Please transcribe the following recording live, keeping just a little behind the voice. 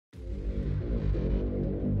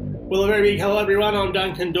Well, a very big hello everyone, I'm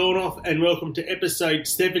Duncan Dornoff and welcome to episode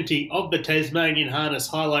 70 of the Tasmanian Harness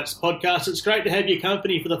Highlights podcast. It's great to have your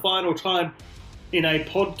company for the final time in a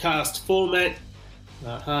podcast format.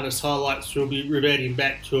 Harness Highlights will be reverting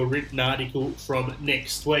back to a written article from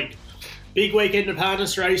next week. Big weekend of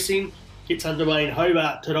harness racing gets underway in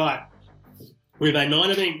Hobart tonight. We have a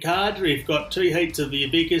 9-event card. We've got 2 heats of the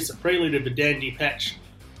Abacus, a prelude of the Dandy Patch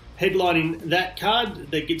headlining that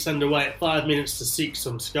card that gets underway at 5 minutes to 6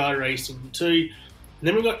 on Sky Racing 2. And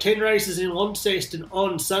then we've got 10 races in Launceston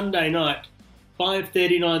on Sunday night,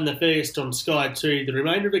 5:39 the first on Sky 2, the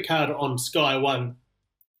remainder of the card on Sky 1,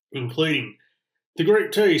 including the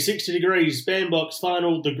Group 2 60 Degrees Bandbox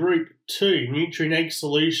Final, the Group 2 Nutrien Egg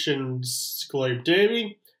Solutions Globe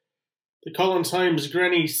Derby, the Collins Holmes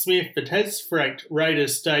Granny Smith, the Tasfreight Raider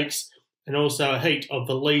Stakes, and also a heat of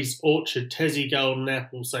the Lees Orchard Tassie Golden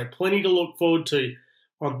Apple. So plenty to look forward to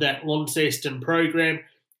on that Launceston program.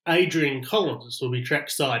 Adrian Collins will be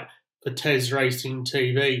trackside for Tas Racing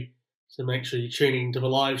TV. So make sure you tune in to the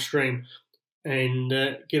live stream and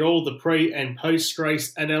get all the pre- and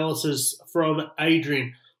post-race analysis from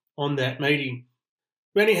Adrian on that meeting.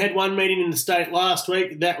 We only had one meeting in the state last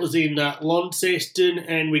week. That was in Launceston,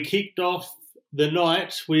 and we kicked off the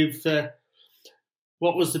night with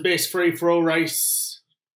what was the best free-for-all race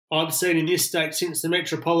I've seen in this state since the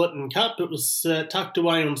Metropolitan Cup. It was tucked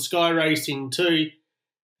away on Sky Racing 2,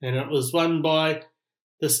 and it was won by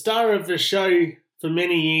the star of the show for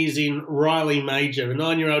many years in Riley Major. A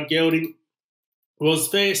 9-year-old gelding was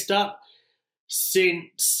first up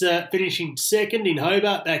since finishing second in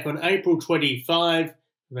Hobart back on April 25.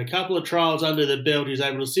 With a couple of trials under the belt, he was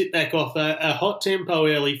able to sit back off a hot tempo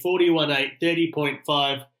early, 41.8,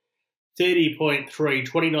 30.5, 30.3,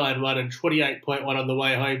 29.1 and 28.1 on the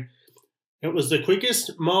way home. It was the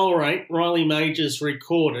quickest mile rate Riley Majors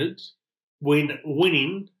recorded when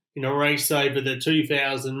winning in a race over the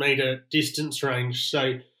 2,000 metre distance range.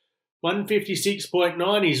 So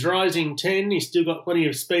 156.9, he's rising 10. He's still got plenty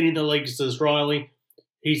of speed in the legs as Riley.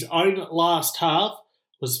 His own last half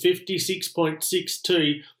was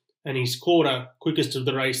 56.62 and his quarter quickest of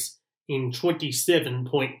the race in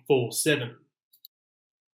 27.47.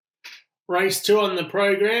 Race 2 on the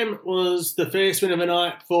program was the first win of the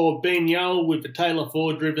night for Ben Yull with the Taylor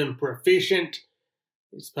Ford driven Proficient.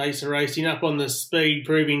 His pacer racing up on the speed,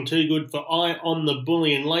 proving too good for Eye on the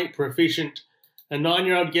Bully and late Proficient. A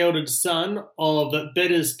 9-year-old gelded son of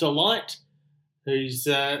Better's Delight, who's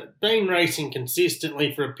been racing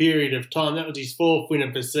consistently for a period of time. That was his 4th win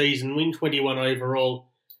of the season, win 21 overall,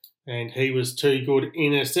 and he was too good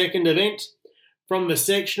in a second event. From the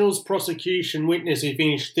sectionals, Prosecution Witness, who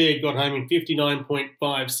finished 3rd, got home in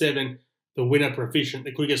 59.57. The winner Proficient,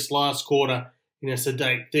 the quickest last quarter in a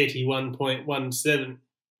sedate 31.17.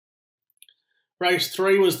 Race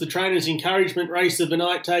 3 was the trainer's encouragement race of the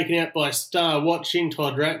night, taken out by Star Watching.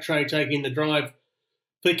 Todd Rattray taking the drive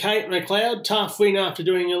for Kate McLeod. Tough win after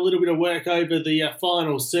doing a little bit of work over the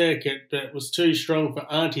final circuit, but was too strong for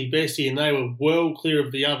Auntie Bessie, and they were well clear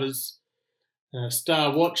of the others.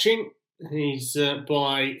 Star Watching, he's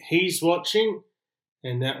by He's Watching,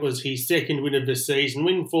 and that was his 2nd win of the season.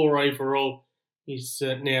 Win 4 overall. He's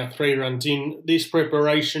now 3 runs in this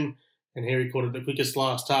preparation, and he recorded the quickest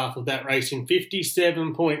last half of that race in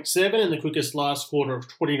 57.7 and the quickest last quarter of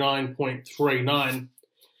 29.39.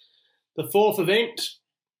 The 4th event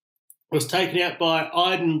was taken out by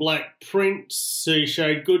Iden Black Prince, who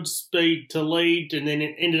showed good speed to lead, and then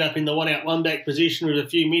it ended up in the 1-out 1-back position with a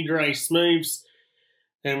few mid-race moves,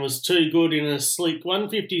 and was too good in a slick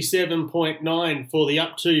 157.9 for the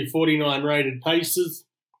up to 49 rated paces.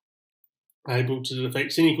 Able to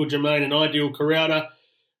defeat Cynical Jermaine and Ideal Corrada.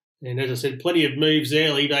 And as I said, plenty of moves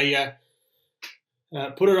early. They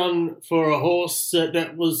put it on for a horse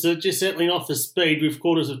that was just settling off the speed with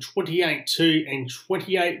quarters of 28.2 and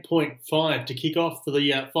 28.5 to kick off for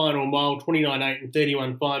the final mile, 29.8 and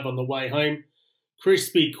 31.5 on the way home.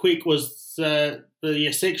 Crispy Quick was the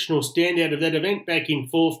sectional standout of that event, back in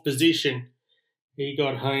 4th position. He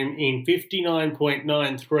got home in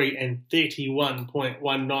 59.93 and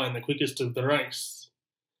 31.19, the quickest of the race.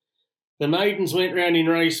 The maidens went round in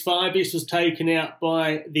race 5. This was taken out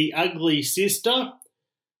by the Ugly Sister.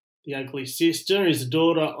 The Ugly Sister is the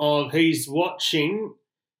daughter of He's Watching,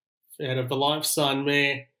 out of the Life Sign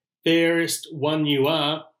mare Fairest One You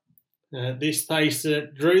Are. This pacer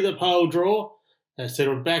drew the pole draw,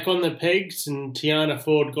 settled back on the pegs, and Tiana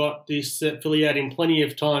Ford got this filly out in plenty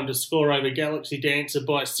of time to score over Galaxy Dancer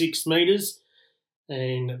by 6 metres.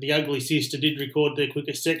 And the Ugly Sister did record the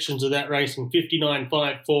quickest sections of that race in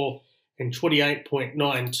 59.54 and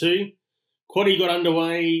 28.92. Quaddie got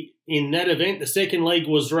underway in that event. The second leg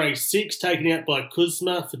was race 6, taken out by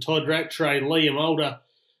Kuzma for Todd Rattray and Liam Older.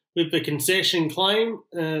 With the concession claim,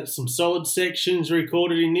 some solid sections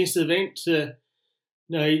recorded in this event.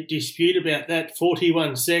 No dispute about that.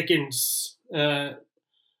 41 seconds.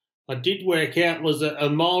 I did work out was a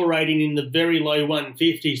mile rating in the very low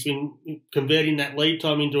 150s when converting that lead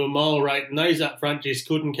time into a mile rate, and those up front just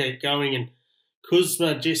couldn't keep going, and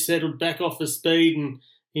Kuzma just settled back off the speed and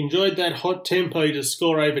enjoyed that hot tempo to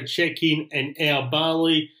score over Check-In and Our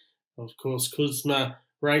Barley. Of course, Kuzma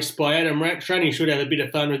raced by Adam Rattray, and he should have a bit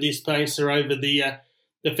of fun with this pacer over the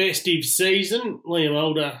festive season. Liam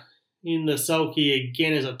Older in the sulky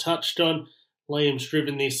again, as I touched on. Liam's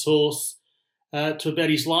driven this horse to about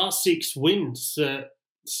his last 6 wins.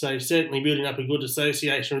 So certainly building up a good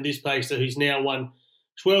association with this pacer, who's now won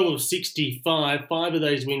 12 of 65, 5 of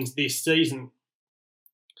those wins this season.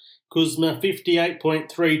 Kuzma,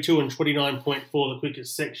 58.32 and 29.4, the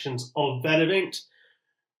quickest sections of that event.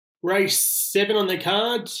 Race 7 on the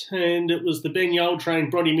card, and it was the Ben Yole train,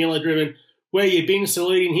 Brodie Miller driven Where You Been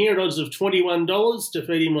saluting here at odds of $21,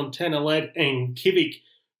 defeating Montana Lad and Kivik,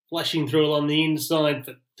 flashing through along the inside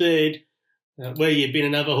for third. Where You Been,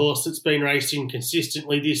 another horse that's been racing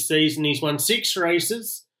consistently this season. He's won 6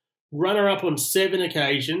 races, runner-up on 7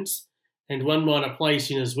 occasions, and 1 minor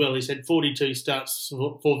placing as well. He's had 42 starts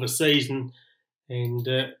for the season, and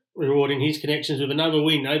rewarding his connections with another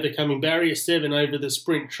win, overcoming barrier 7 over the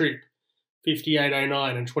sprint trip,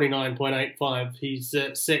 58.09 and 29.85. His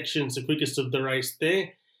section's the quickest of the race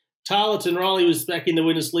there. Tarleton Riley was back in the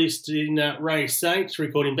winners list in race 8,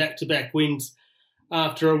 recording back-to-back wins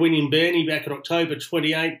after a win in Burnie back in October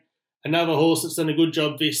 28. Another horse that's done a good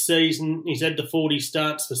job this season. He's had the 40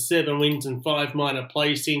 starts for 7 wins and 5 minor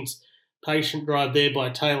placings. Patient drive there by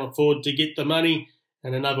Taylor Ford to get the money,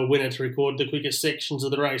 and another winner to record the quickest sections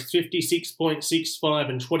of the race, 56.65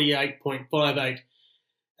 and 28.58.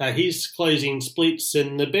 His closing splits,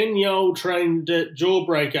 and the Ben Yole trained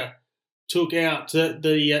Jawbreaker took out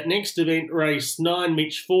the next event, race 9.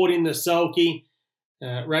 Mitch Ford in the sulky,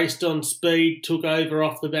 raced on speed, took over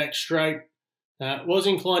off the back straight. Was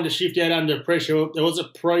inclined to shift out under pressure. There was a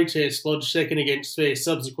protest lodged second against fair,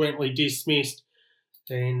 subsequently dismissed,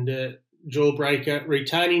 and Jawbreaker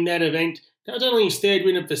retaining that event. That was only his 3rd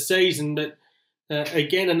win of the season, but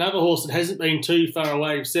again, another horse that hasn't been too far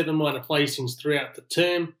away, with 7 minor placings throughout the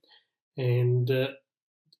term. And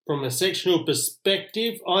from a sectional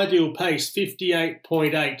perspective, Ideal Pace,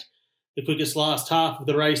 58.8, the quickest last half of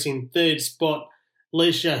the race in 3rd spot.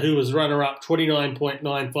 Leisure, who was runner-up,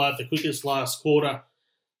 29.95, the quickest last quarter.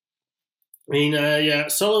 In a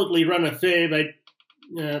solidly run affair, they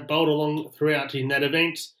bowled along throughout in that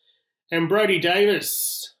event. And Brodie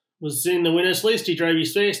Davis was in the winners list. He drove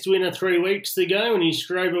his first winner 3 weeks ago, and he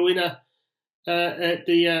drove a winner at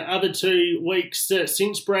the other 2 weeks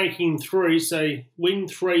since breaking through. So win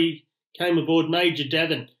 3 came aboard Major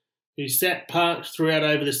Davin, who sat parked throughout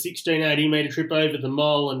over the 1680-metre trip over the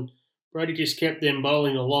mile, and Brodie just kept them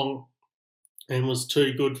bowling along and was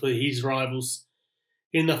too good for his rivals.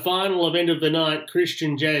 In the final event of the night,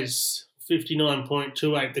 Christian Jazz,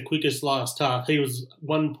 59.28, the quickest last half. He was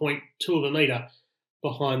 1.2 of a metre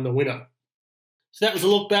behind the winner. So that was a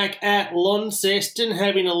look back at Launceston,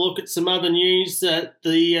 having a look at some other news. The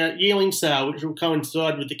yearling sale, which will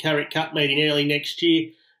coincide with the Carrick Cup meeting early next year.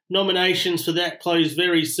 Nominations for that close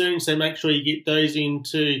very soon, so make sure you get those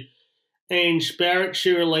into Ange Barrett,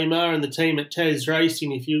 Shira Lemar and the team at Tas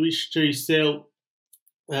Racing if you wish to sell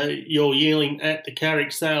your yearling at the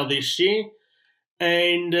Carrick sale this year.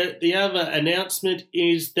 And the other announcement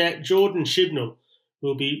is that Jordan Shibnall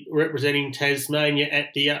will be representing Tasmania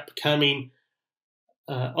at the upcoming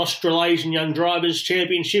Australasian Young Drivers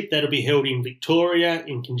Championship. That'll be held in Victoria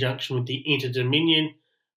in conjunction with the Inter-Dominion.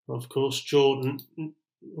 Of course, Jordan,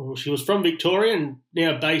 she was from Victoria and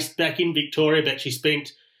now based back in Victoria, but she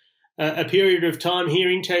spent a period of time here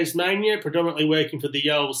in Tasmania, predominantly working for the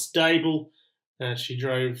Yole stable. She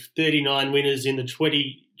drove 39 winners in the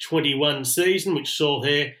 2021 season, which saw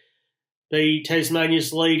her be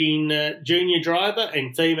Tasmania's leading junior driver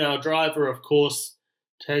and female driver. Of course,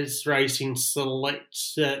 Tas Racing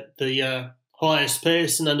selects the highest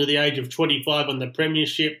person under the age of 25 on the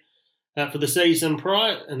premiership for the season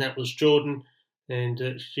prior, and that was Jordan,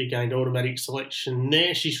 and she gained automatic selection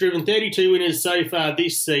there. She's driven 32 winners so far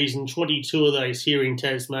this season, 22 of those here in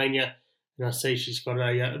Tasmania, and I see she's got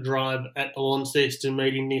a drive at the Launceston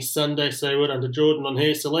meeting this Sunday, so well done to Jordan on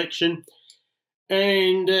her selection.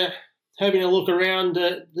 And having a look around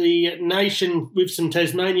the nation with some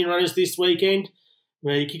Tasmanian runners this weekend,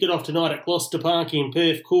 Well, you kick it off tonight at Gloucester Park in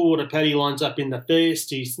Perth. Coolwater Paddy lines up in the first.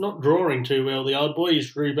 He's not drawing too well, the old boy.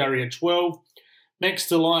 He's drew barrier 12. Max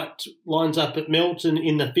Delight lines up at Melton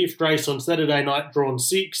in the fifth race on Saturday night, drawn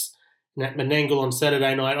 6. And at Menangle on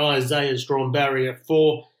Saturday night, Isaiah's drawn barrier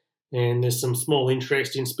 4. And there's some small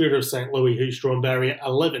interest in Spirit of St. Louis, who's drawn barrier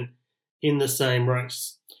 11 in the same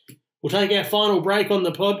race. We'll take our final break on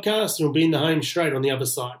the podcast and we'll be in the home straight on the other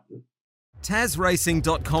side.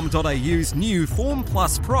 TasRacing.com.au's new Form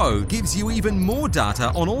Plus Pro gives you even more data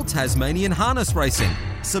on all Tasmanian harness racing.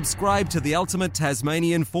 Subscribe to the ultimate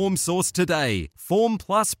Tasmanian form source today. Form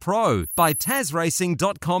Plus Pro by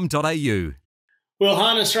TasRacing.com.au. Well,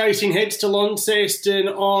 harness racing heads to Launceston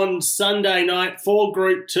on Sunday night for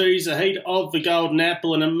Group 2's a heat of the Golden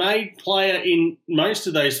Apple, and a made player in most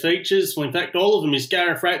of those features, well, in fact, all of them, is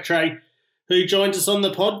Gareth Rattray, who joins us on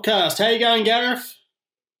the podcast. How you going, Gareth?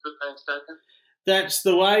 Good, thanks, Duncan. That's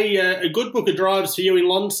the way. A good book of drives for you in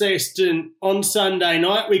Launceston on Sunday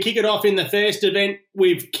night. We kick it off in the first event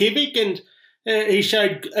with Kivik, and he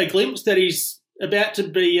showed a glimpse that he's about to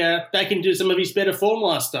be back into some of his better form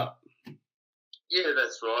last up. Yeah,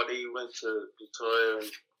 that's right. He went to Victoria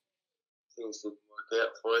and things didn't work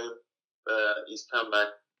out for him. He's come back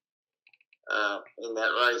in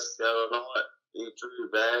that race the other night. He drew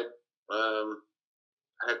bad.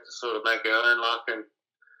 Had to sort of make our own luck, and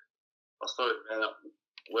I thought he ran up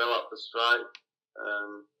well up the straight.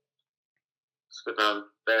 It's got a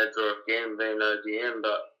bad draw again, being OGM,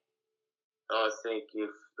 but I think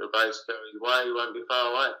if the race goes his way, he won't be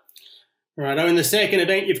far away. Right. In the second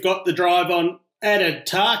event, you've got the drive on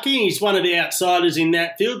Adataki. He's one of the outsiders in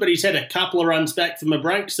that field, but he's had a couple of runs back from a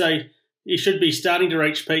break, so he should be starting to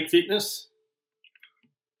reach peak fitness.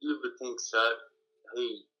 You would think so.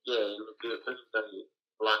 He looked very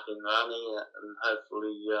luck in running, and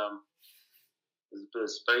hopefully there's a bit of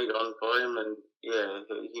speed on for him, and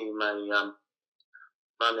he may run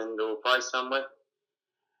into a place somewhere.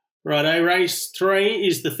 Righto, race 3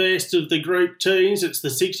 is the first of the Group 2s. It's the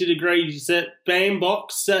 60 degrees at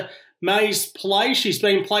Bandbox. May's Place, she's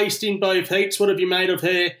been placed in both heats. What have you made of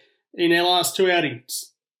her in her last 2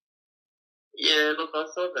 outings? Yeah, look, I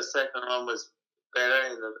thought the second one was better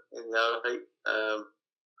in the other heat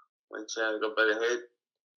when she only got better head.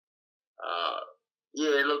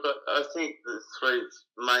 I think the 3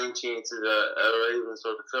 main chances are even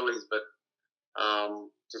sort of fillies, but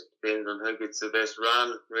just depends on who gets the best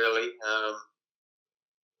run, really.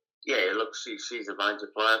 She's a major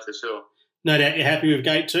player for sure. No doubt you're happy with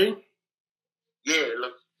Gate 2? Yeah,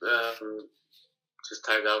 look, just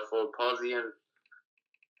take over for a posse and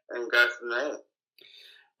go from there.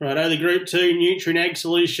 Righto, the Group 2 Nutrien Ag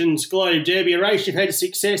Solutions Globe Derby, a race you've had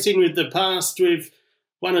success in with the past with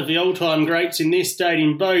one of the all-time greats in this state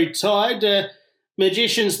in Beau Tide.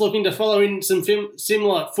 Magician's looking to follow in some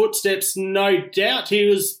similar footsteps, no doubt. He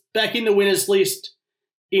was back in the winners list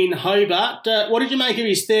in Hobart. What did you make of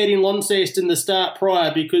his third in Launceston the start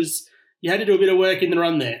prior? Because you had to do a bit of work in the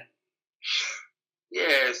run there.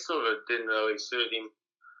 Yeah, it sort of didn't really suit him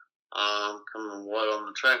coming wide on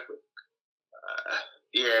the track. But,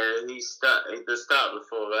 the start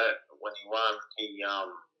before that, when he won,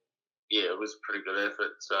 it was a pretty good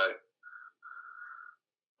effort. So,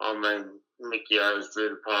 I mean, Mickey O's drew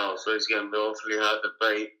the pole, so he's going to be awfully hard to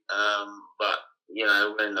beat. But,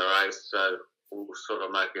 we're in the race, so we'll sort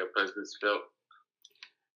of make our presence felt.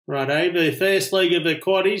 Righto, the first leg of the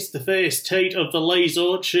quaddies, the first heat of the Lees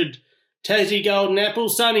Orchard Tassie Golden Apple.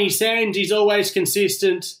 Sonny Sands is always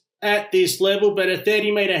consistent at this level, but a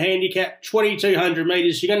 30-metre handicap, 2,200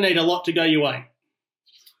 metres, you're going to need a lot to go your way.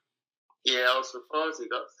 Yeah, I was surprised he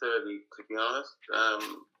got 30, to be honest.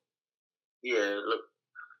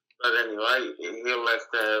 But anyway, he'll have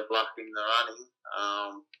to have luck in the running.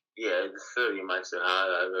 The 30 makes it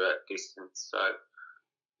hard over that distance, so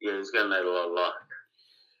he's going to need a lot of luck.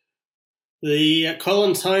 The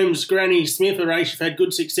Collins Holmes Granny Smith, a race you've had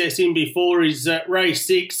good success in before, is race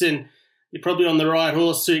 6, and you're probably on the right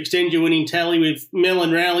horse to extend your winning tally with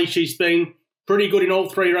Melon Rowley. She's been pretty good in all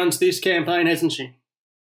 3 runs this campaign, hasn't she?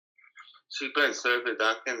 She's been super,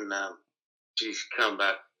 Duncan. She's come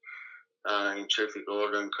back in terrific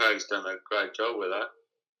order, and Craig's done a great job with her.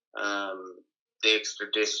 The extra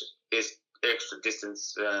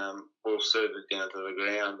distance will suit her down to the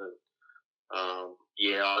ground, and I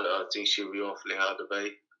think she'll be awfully hard to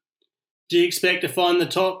beat. Do you expect to find the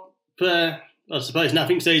top? I suppose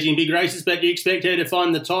nothing's easy in big races, but do you expect her to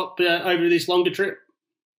find the top over this longer trip?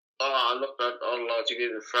 Oh, look, I'd like to get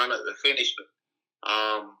in front at the finish, but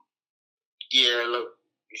you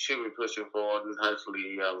should be pushing forward, and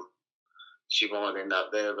hopefully she might end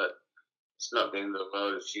up there, but it's not the end of the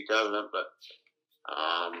road if she doesn't. But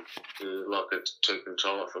You like it to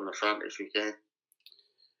control it from the front if you can.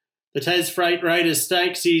 The Tas Freight Raiders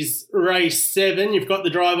Stakes is race 7. You've got the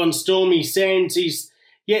drive on Stormy Sands. He's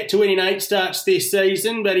yet to win in 8 starts this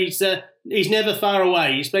season, but he's never far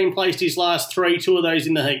away. He's been placed his last 3, 2 of those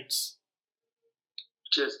in the heats.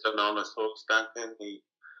 Just an honest horse, Duncan. It's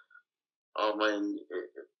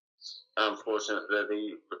unfortunate that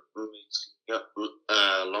he got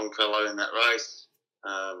Longfellow in that race.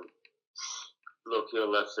 Look,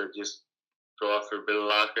 he'll have to just drive for a bit of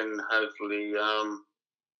luck and hopefully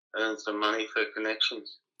earn some money for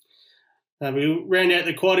connections. We round out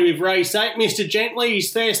the quaddy with race 8. Mr. Gently,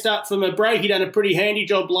 he's first up from a break. He done a pretty handy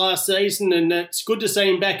job last season, and it's good to see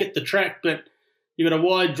him back at the track, but you've got a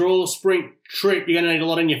wide draw sprint trip. You're going to need a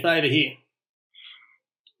lot in your favour here.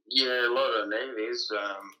 Yeah, a lot of need is,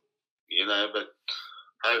 but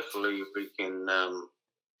hopefully we can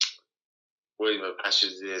weave a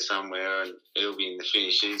passage there somewhere and he'll be in the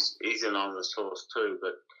finish. He's an honest horse too,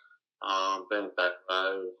 but being back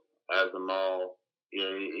row, over the mile,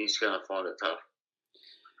 yeah, he's going to find it tough.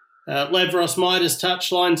 Lavros Midas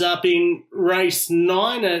touch lines up in race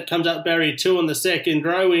 9. It comes up barrier 2 on the second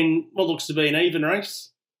row in what looks to be an even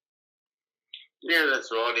race. Yeah,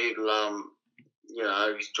 that's right. He's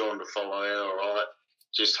drawn to follow out all right.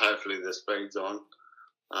 Just hopefully the speed's on.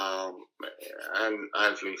 And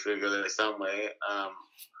hopefully figure there somewhere.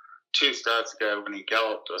 2 starts ago when he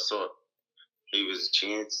galloped, I thought he was a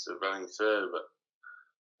chance of running third, but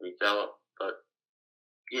he galloped. But,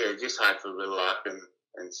 yeah, just hope for a bit of luck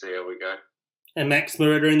and see how we go. And Max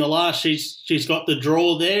Murder in the last, she's got the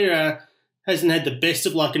draw there. Hasn't had the best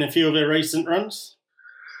of luck in a few of her recent runs.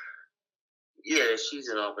 Yeah, she's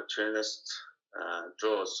an opportunist.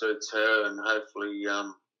 Draw suits her and hopefully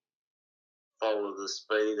follow the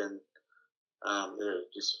speed and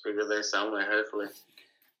just figure there somewhere, hopefully.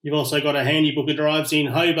 You've also got a handy book of drives in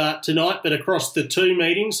Hobart tonight, but across the 2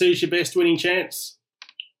 meetings, who's your best winning chance?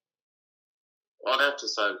 I'd have to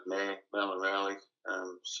say Mare, Melon Rowley.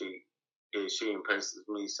 She impresses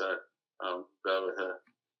me, so I'll go with her.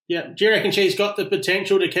 Yeah, do you reckon she's got the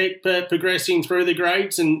potential to keep progressing through the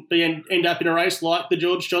grades and end up in a race like the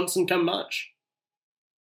George Johnson come March?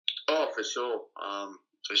 Oh, for sure.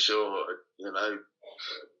 For sure.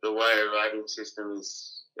 The way her rating system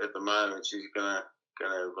is at the moment, she's gonna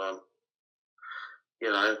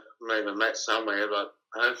make a match somewhere, but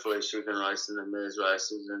hopefully she can race in the mares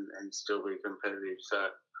races and still be competitive. So,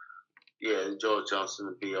 yeah, George Johnson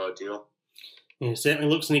would be ideal. Yeah, certainly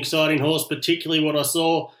looks an exciting horse, particularly what I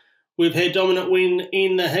saw with her dominant win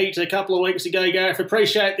in the heat a couple of weeks ago, Gareth.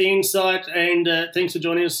 Appreciate the insight and thanks for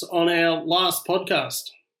joining us on our last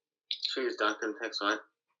podcast. Cheers, Duncan. Thanks, mate.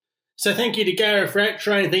 So thank you to Gareth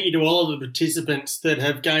Rattray and thank you to all of the participants that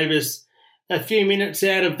have gave us a few minutes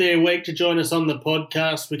out of their week to join us on the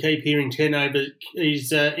podcast. We keep hearing turnover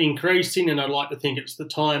is increasing, and I'd like to think it's the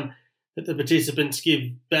time that the participants give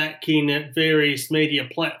back in various media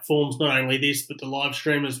platforms, not only this, but the live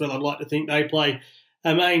stream as well. I'd like to think they play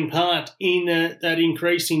a main part in that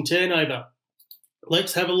increasing turnover.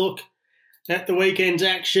 Let's have a look at the weekend's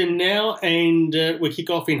action now, and we kick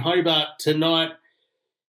off in Hobart tonight.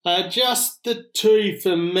 Just the 2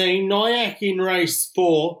 for me. Nyack in race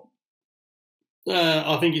 4.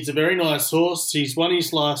 I think it's a very nice horse. He's won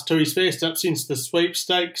his last 2. He's first up since the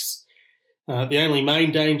sweepstakes. The only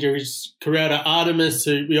main danger is Corrada Artemis,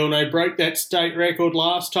 who we all know broke that state record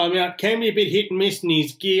last time out. Can be a bit hit and miss in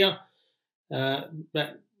his gear.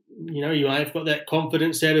 But, you may have got that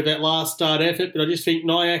confidence out of that last start effort. But I just think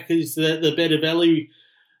Nyack is the better value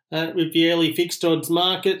with the early fixed odds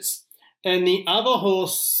markets. And the other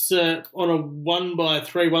horse on a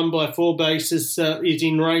 1x3, 1x4 basis is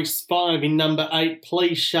in race 5 in number 8,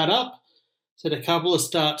 Please Shut Up. It's had a couple of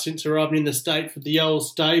starts since arriving in the state for the old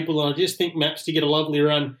stable. And I just think Maps to get a lovely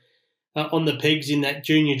run on the pegs in that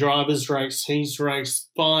junior drivers race. He's race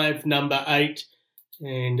 5, number 8.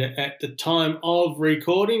 And at the time of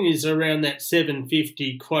recording is around that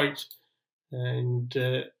 750 quote and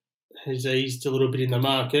has eased a little bit in the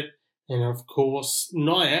market. And of course,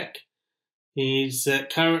 Nyack is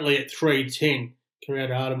currently at 310.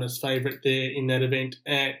 Corrada Artemis favourite there in that event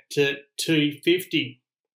at 250.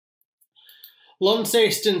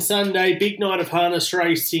 Launceston Sunday, big night of harness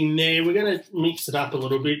racing there. We're going to mix it up a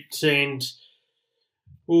little bit and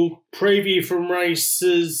we'll preview from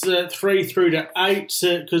races 3 through to 8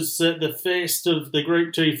 because the first of the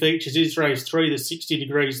Group 2 features is race 3, the 60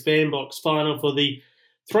 degrees bandbox final for the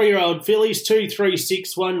 3-year-old fillies. 2, 3,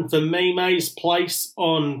 6, 1 for Mime's place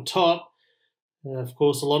on top. Of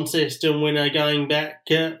course, the Launceston winner going back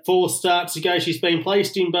 4 starts ago. She's been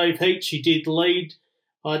placed in both heats. She did lead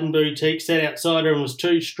Iden Boutique sat outside her and was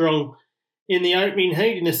too strong in the opening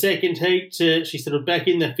heat. In the second heat, she settled back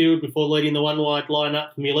in the field before leading the one-wide line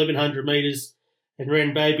up from the 1,100 metres and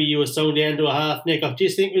ran Baby You a Song down to a half neck. I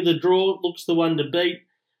just think with the draw, it looks the one to beat.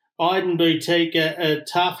 Iden Boutique, a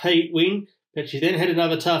tough heat win, but she then had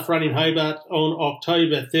another tough run in Hobart on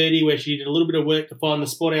October 30 where she did a little bit of work to find the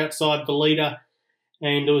spot outside the leader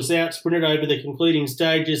and was out-sprinted over the concluding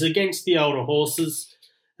stages against the older horses.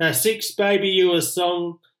 6, Baby You a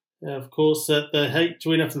Song, of course, the heat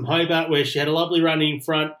winner from Hobart where she had a lovely run in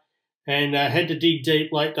front and had to dig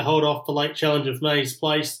deep late to hold off the late challenge of May's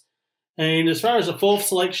Place. And as far as the fourth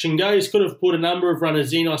selection goes, could have put a number of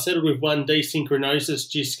runners in. I settled with 1, Desynchronosis,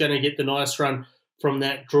 just going to get the nice run from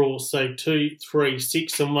that draw. So 2, 3,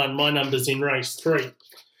 6 and 1. My numbers in race 3.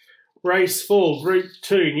 Race 4, Group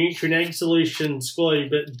 2, Nutrien Ag Solutions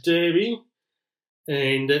Globe Derby.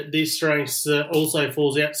 And this race also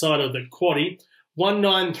falls outside of the quaddie.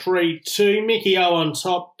 1932, Mickey O on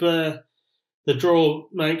top. The draw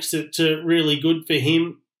makes it really good for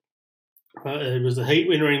him. It was a heat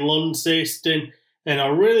winner in Launceston, and I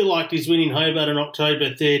really liked his win in Hobart on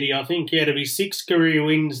October 30. I think out of his 6 career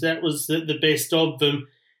wins, that was the best of them.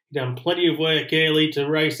 He done plenty of work early to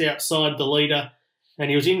race outside the leader, and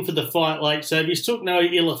he was in for the fight late. So if he's took no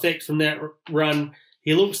ill effect from that run,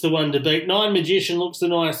 he looks the one to beat. 9 Magician looks the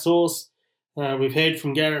nice horse. We've heard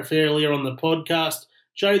from Gareth earlier on the podcast.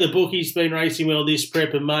 Joe the Bookie's been racing well this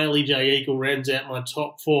prep, and Maley J Eagle rounds out my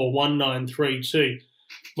top 4, 1932.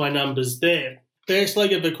 My numbers there. First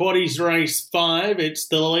leg of the quaddies, race 5. It's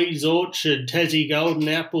the Leeds Orchard Tassie Golden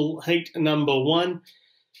Apple heat number 1.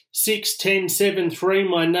 6, 10, 7, 3.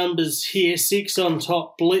 My numbers here. 6 on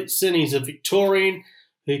top, Blitzen. He's a Victorian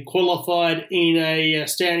who qualified in a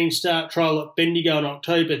standing start trial at Bendigo on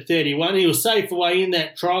October 31. He was safe away in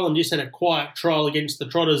that trial and just had a quiet trial against the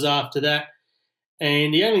Trotters after that.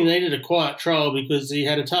 And he only needed a quiet trial because he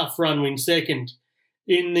had a tough run win second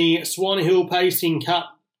in the Swan Hill Pacing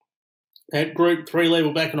Cup at Group 3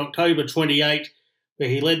 level back in October 28, where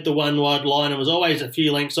he led the one-wide line and was always a few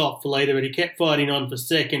lengths off the leader, but he kept fighting on for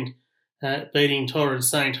second, beating Torrid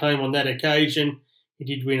St. Home on that occasion. He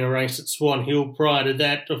did win a race at Swan Hill prior to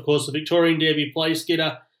that. Of course, the Victorian Derby place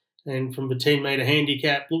getter, and from the 10-metre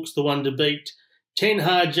handicap, looks the one to beat. 10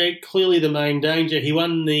 Harjeet, clearly the main danger. He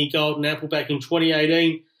won the Golden Apple back in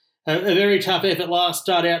 2018. A very tough effort last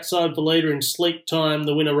start outside the leader in sleep time.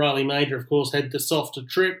 The winner, Riley Major, of course, had the softer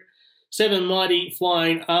trip. 7 Mighty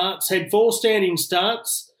Flying Arts had 4 standing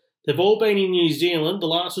starts. They've all been in New Zealand. The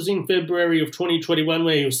last was in February of 2021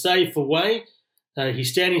 where he was safe away.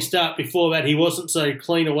 His standing start before that, he wasn't so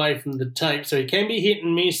clean away from the tape, so he can be hit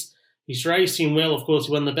and miss. He's racing well. Of course,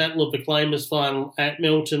 he won the Battle of the Claimers final at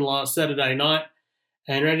Milton last Saturday night.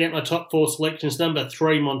 And rounding out my top 4 selections, number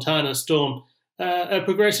 3, Montana Storm. A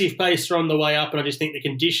progressive pacer on the way up, and I just think the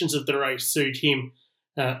conditions of the race suit him.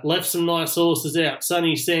 Left some nice horses out.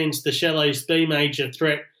 Sunny Sands, the Shallows B major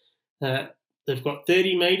threat. They've got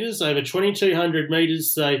 30 metres, over 2,200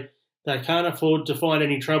 metres, so they can't afford to find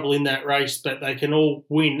any trouble in that race, but they can all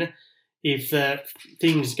win if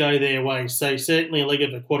things go their way. So certainly a leg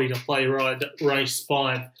of the quaddie to play ride, race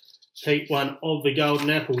 5, heat 1 of the Golden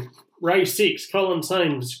Apple. Race 6, Collins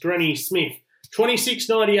Holmes, Granny Smith.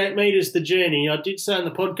 26.98 metres the journey. I did say in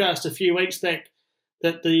the podcast a few weeks back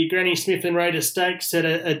that the Granny Smith and Raider Stakes had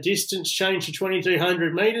a distance change to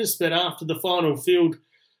 2,200 metres, but after the final field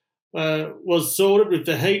was sorted with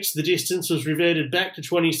the heats, the distance was reverted back to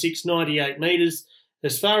 26.98 metres.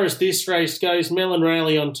 As far as this race goes, Melon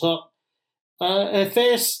Rayleigh on top. Her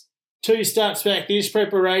first 2 starts back this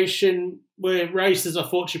preparation were races I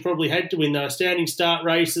thought she probably had to win. They were standing start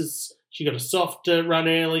races. She got a soft run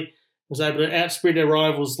early, was able to outsprint her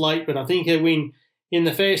rivals late, but I think her win in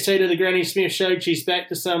the first heat of the Granny Smith showed she's back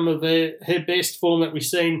to some of her best form that we've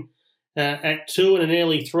seen at 2 and an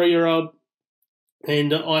early 3-year-old.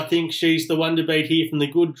 And I think she's the one to beat here from the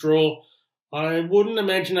good draw. I wouldn't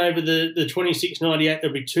imagine over the 26.98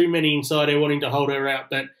 there'll be too many inside her wanting to hold her out,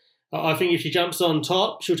 but I think if she jumps on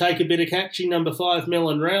top, she'll take a bit of catching. Number 5,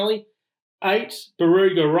 Melon Rayleigh. 8,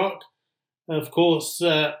 Baruga Rock. Of course,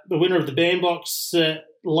 the winner of the Bandbox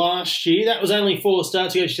last year. That was only 4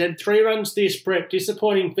 starts ago. She had 3 runs this prep.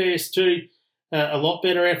 Disappointing first 2. A lot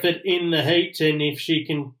better effort in the heat, and if she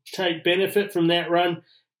can take benefit from that run,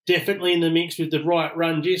 definitely in the mix with the right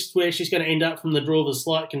run. Just where she's going to end up from the draw, the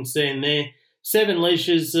slight concern there. 7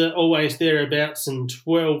 Leashes, always thereabouts, and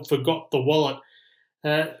 12 Forgot the Wallet.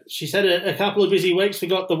 She's had a couple of busy weeks.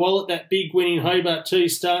 Forgot the Wallet, that big win in Hobart 2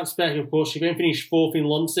 starts back. Of course, she then finished 4th in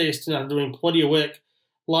Launceston after doing plenty of work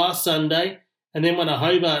last Sunday. and then won a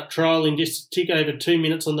Hobart trial in just a tick over 2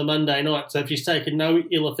 minutes on the Monday night. So if she's taken no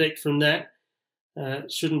ill effect from that,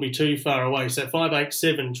 shouldn't be too far away. So 5, 8,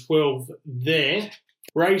 7, 12 there.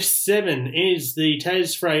 Race 7 is the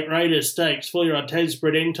Tas Freight Raider Stakes, 4-year-old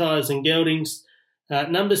Tas-bred Entires and Geldings.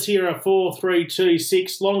 Numbers here are 4, 3, 2,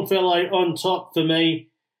 6. Longfellow on top for me.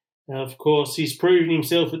 Of course, he's proven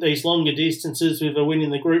himself at these longer distances with a win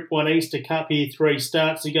in the Group 1 Easter Cup here 3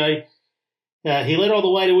 starts ago. He led all the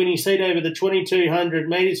way to win his seat over the 2,200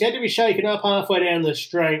 metres. He had to be shaken up halfway down the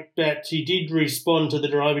straight, but he did respond to the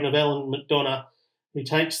driving of Alan McDonough, who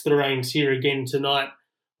takes the reins here again tonight,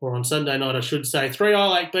 or on Sunday night, I should say. 3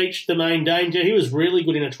 Isle Lake Beach, the main danger. He was really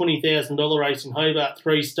good in a $20,000 race in Hobart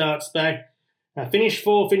 3 starts back. Finished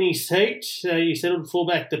 4th in his heat. He settled full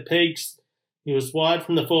back the pegs. He was wide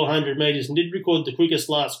from the 400 metres and did record the quickest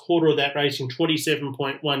last quarter of that race in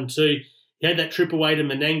 27.12. He had that trip away to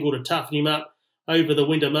Menangle to toughen him up over the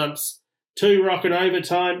winter months. 2 Rockin'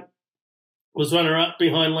 Overtime was runner-up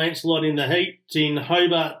behind Lancelot in the heat in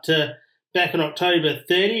Hobart back on October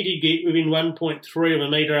 30. He did get within 1.3 of a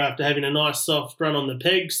metre after having a nice soft run on the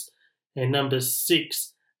pegs. And number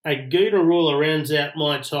 6, Agouda Ruler rounds out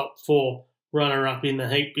my top 4, runner-up in the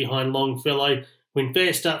heat behind Longfellow. When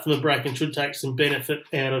fair start from the break and should take some benefit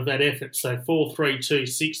out of that effort. So 4, 3, 2,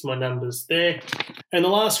 6, my numbers there. And the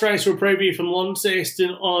last race we'll preview from Launceston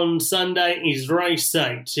on Sunday is race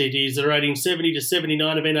 8. It is a rating 70 to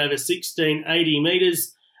 79 event over 1680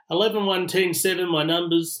 metres. 11, 1, 10, 7, my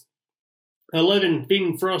numbers. 11,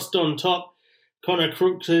 Finn Frost on top. Connor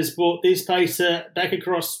Crooks has brought this pacer back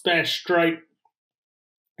across Spash Straight.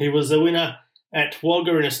 He was the winner at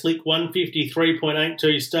Wagga in a slick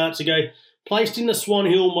 153.82 starts ago. Placed in the Swan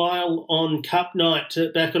Hill Mile on Cup night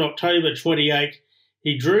back on October 28.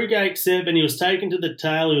 He drew gate 7. He was taken to the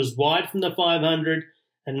tail. He was wide from the 500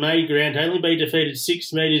 and made ground. Only be defeated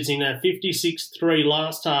 6 metres in a 56.3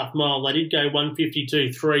 last half mile. They did go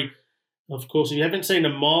 152.3. Of course, if you haven't seen a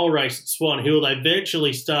mile race at Swan Hill, they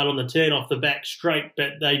virtually start on the turn off the back straight,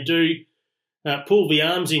 but they do pull the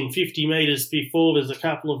arms in 50 metres before there's a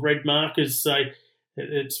couple of red markers. So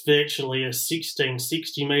it's virtually a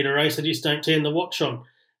 1660 metre race. I just don't turn the watch on.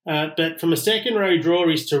 But from a second row draw,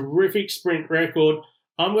 his terrific sprint record,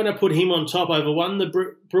 I'm going to put him on top over 1,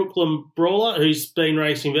 the Brooklyn Brawler, who's been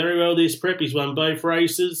racing very well this prep. He's won both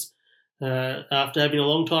races after having a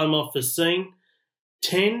long time off the scene.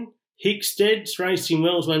 10, Hickstead's racing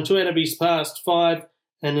well. He's won 2 out of his past 5,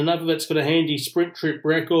 and another that's got a handy sprint trip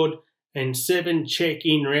record. And 7, Check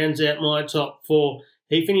In, rounds out my top 4.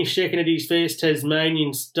 He finished second at his first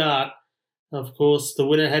Tasmanian start. Of course, the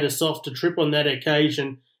winner had a softer trip on that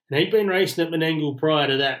occasion, and he'd been racing at Menangle prior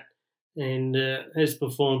to that and has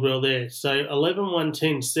performed well there. So 11, 1,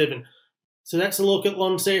 10, 7. So that's a look at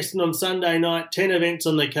Launceston on Sunday night. 10 events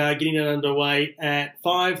on the card, getting it underway at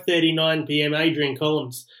 5:39pm. Adrian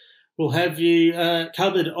Collins will have you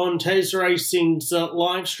covered on Tas Racing's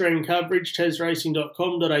live stream coverage,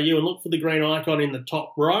 tasracing.com.au, and look for the green icon in the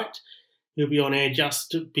top right. He'll be on air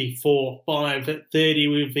just before 5:30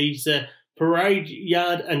 with his parade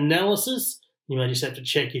yard analysis. You may just have to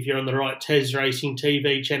check if you're on the right Tas Racing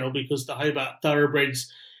TV channel because the Hobart Thoroughbreds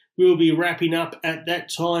will be wrapping up at that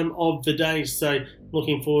time of the day. So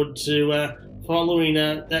looking forward to following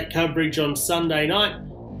that coverage on Sunday night.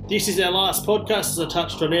 This is our last podcast. As I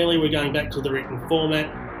touched on earlier, we're going back to the written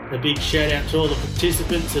format. A big shout out to all the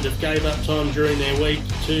participants that have gave up time during their week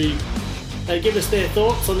to give us their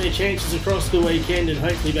thoughts on their chances across the weekend, and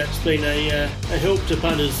hopefully that's been a help to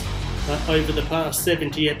punters over the past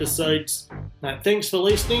 70 episodes. Thanks for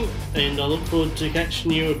listening, and I look forward to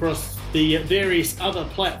catching you across the various other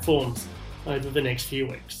platforms over the next few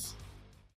weeks.